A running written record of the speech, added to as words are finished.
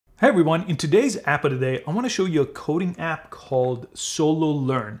Hey everyone, in today's app of the day, I want to show you a coding app called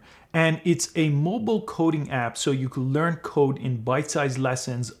SoloLearn. And it's a mobile coding app, so you can learn code in bite-sized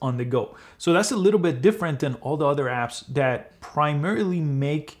lessons on the go. So that's a little bit different than all the other apps that primarily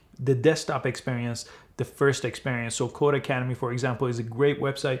make the desktop experience the first experience. So Code Academy, for example, is a great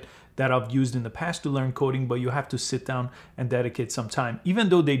website that I've used in the past to learn coding, but you have to sit down and dedicate some time. Even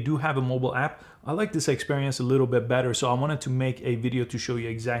though they do have a mobile app, I like this experience a little bit better, so I wanted to make a video to show you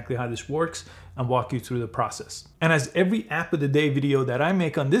exactly how this works and walk you through the process. And as every app of the day video that I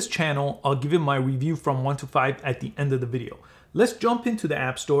make on this channel, I'll give you my review from 1 to 5 at the end of the video. Let's jump into the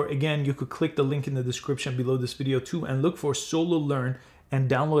App Store. Again, you could click the link in the description below this video too and look for SoloLearn and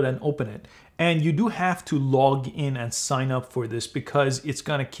download and open it. And you do have to log in and sign up for this because it's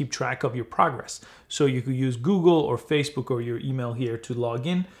gonna keep track of your progress. So you could use Google or Facebook or your email here to log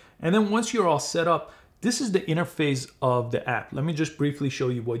in. And then once you're all set up, this is the interface of the app. Let me just briefly show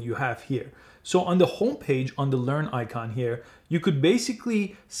you what you have here. So on the home page, on the Learn icon here, you could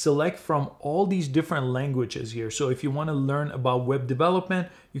basically select from all these different languages here. So if you want to learn about web development,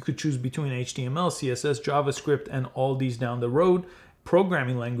 you could choose between HTML, CSS, JavaScript, and all these down the road.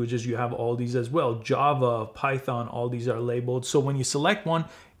 Programming languages, you have all these as well. Java, Python, all these are labeled. So when you select one,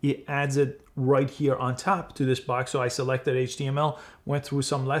 it adds it right here on top to this box. So I selected HTML, went through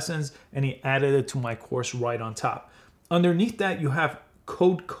some lessons, and he added it to my course right on top. Underneath that, you have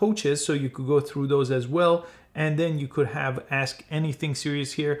code coaches, so you could go through those as well. And then you could have Ask Anything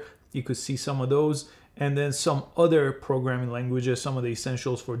series here. You could see some of those. And then some other programming languages, some of the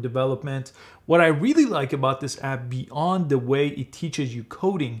essentials for development. What I really like about this app, beyond the way it teaches you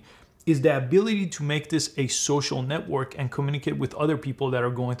coding, is the ability to make this a social network and communicate with other people that are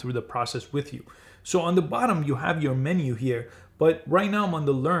going through the process with you. So on the bottom, you have your menu here, but right now I'm on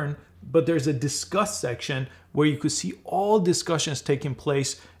the Learn, but there's a Discuss section where you could see all discussions taking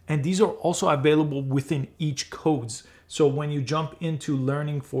place, and these are also available within each codes. So when you jump into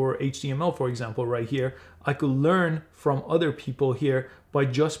learning for HTML, for example, right here, I could learn from other people here by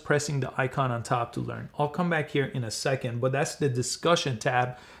just pressing the icon on top to learn. I'll come back here in a second, but that's the discussion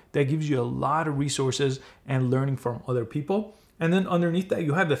tab that gives you a lot of resources and learning from other people. And then underneath that,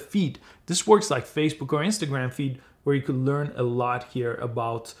 you have the feed. This works like Facebook or Instagram feed, where you could learn a lot here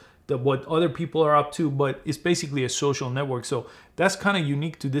about what other people are up to, but it's basically a social network. So that's kind of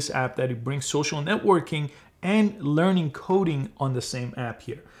unique to this app, that it brings social networking and learning coding on the same app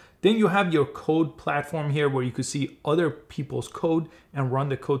here. Then you have your code platform here, where you could see other people's code and run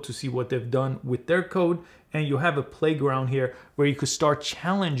the code to see what they've done with their code. And you have a playground here where you could start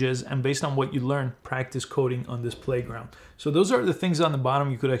challenges, and based on what you learn, practice coding on this playground. So those are the things on the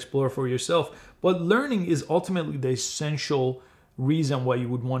bottom you could explore for yourself. But learning is ultimately the essential reason why you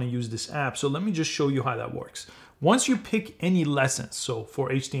would want to use this app. So let me just show you how that works. Once you pick any lessons, so for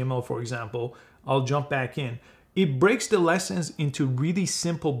HTML, for example, I'll jump back in. It breaks the lessons into really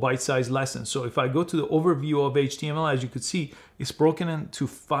simple bite-sized lessons. So if I go to the overview of HTML, as you could see, it's broken into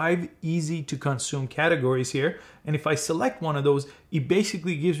 5 easy to consume categories here. And if I select one of those, it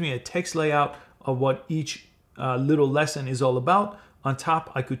basically gives me a text layout of what each little lesson is all about. On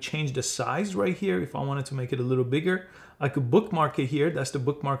top, I could change the size right here if I wanted to make it a little bigger. I could bookmark it here. That's the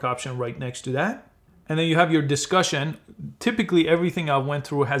bookmark option right next to that. And then you have your discussion. Typically, everything I went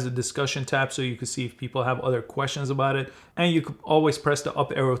through has a discussion tab, so you can see if people have other questions about it. And you could always press the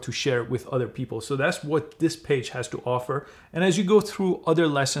up arrow to share it with other people. So that's what this page has to offer. And as you go through, other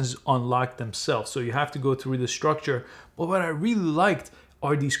lessons unlock themselves. So you have to go through the structure. But what I really liked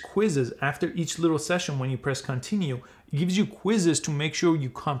are these quizzes. After each little session, when you press continue, it gives you quizzes to make sure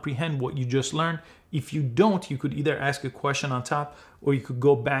you comprehend what you just learned. If you don't, you could either ask a question on top, or you could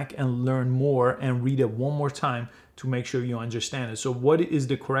go back and learn more and read it one more time to make sure you understand it. So what is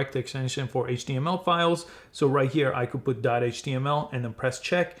the correct extension for HTML files? So right here, I could put .html and then press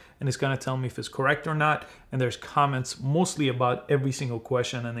check, and it's gonna tell me if it's correct or not. And there's comments mostly about every single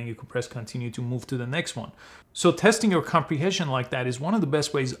question, and then you can press continue to move to the next one. So testing your comprehension like that is one of the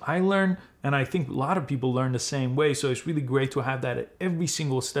best ways I learn, and I think a lot of people learn the same way. So it's really great to have that at every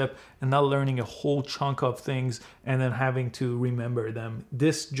single step and not learning a whole chunk of things and then having to remember them.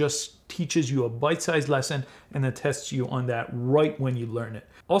 This just teaches you a bite-sized lesson and then tests you on that right when you learn it.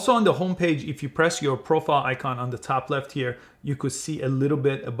 Also on the homepage, if you press your profile icon on the top left here, you could see a little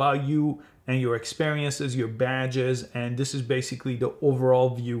bit about you and your experiences, your badges, and this is basically the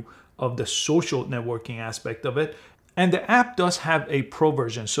overall view of the social networking aspect of it. And the app does have a pro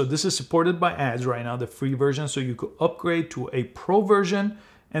version. So this is supported by ads right now, the free version. So you could upgrade to a pro version,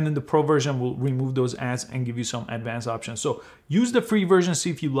 and then the pro version will remove those ads and give you some advanced options. So use the free version, see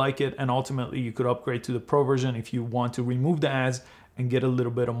if you like it, and ultimately you could upgrade to the pro version if you want to remove the ads and get a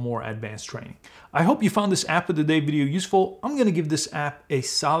little bit of more advanced training. I hope you found this app of the day video useful. I'm gonna give this app a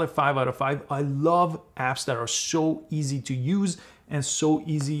solid 5 out of 5. I love apps that are so easy to use and so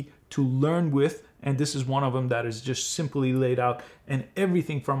easy to learn with. And this is one of them that is just simply laid out, and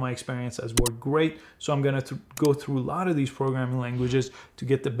everything from my experience has worked great. So I'm gonna go through a lot of these programming languages to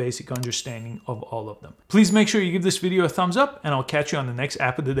get the basic understanding of all of them. Please make sure you give this video a thumbs up, and I'll catch you on the next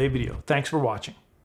app of the day video. Thanks for watching.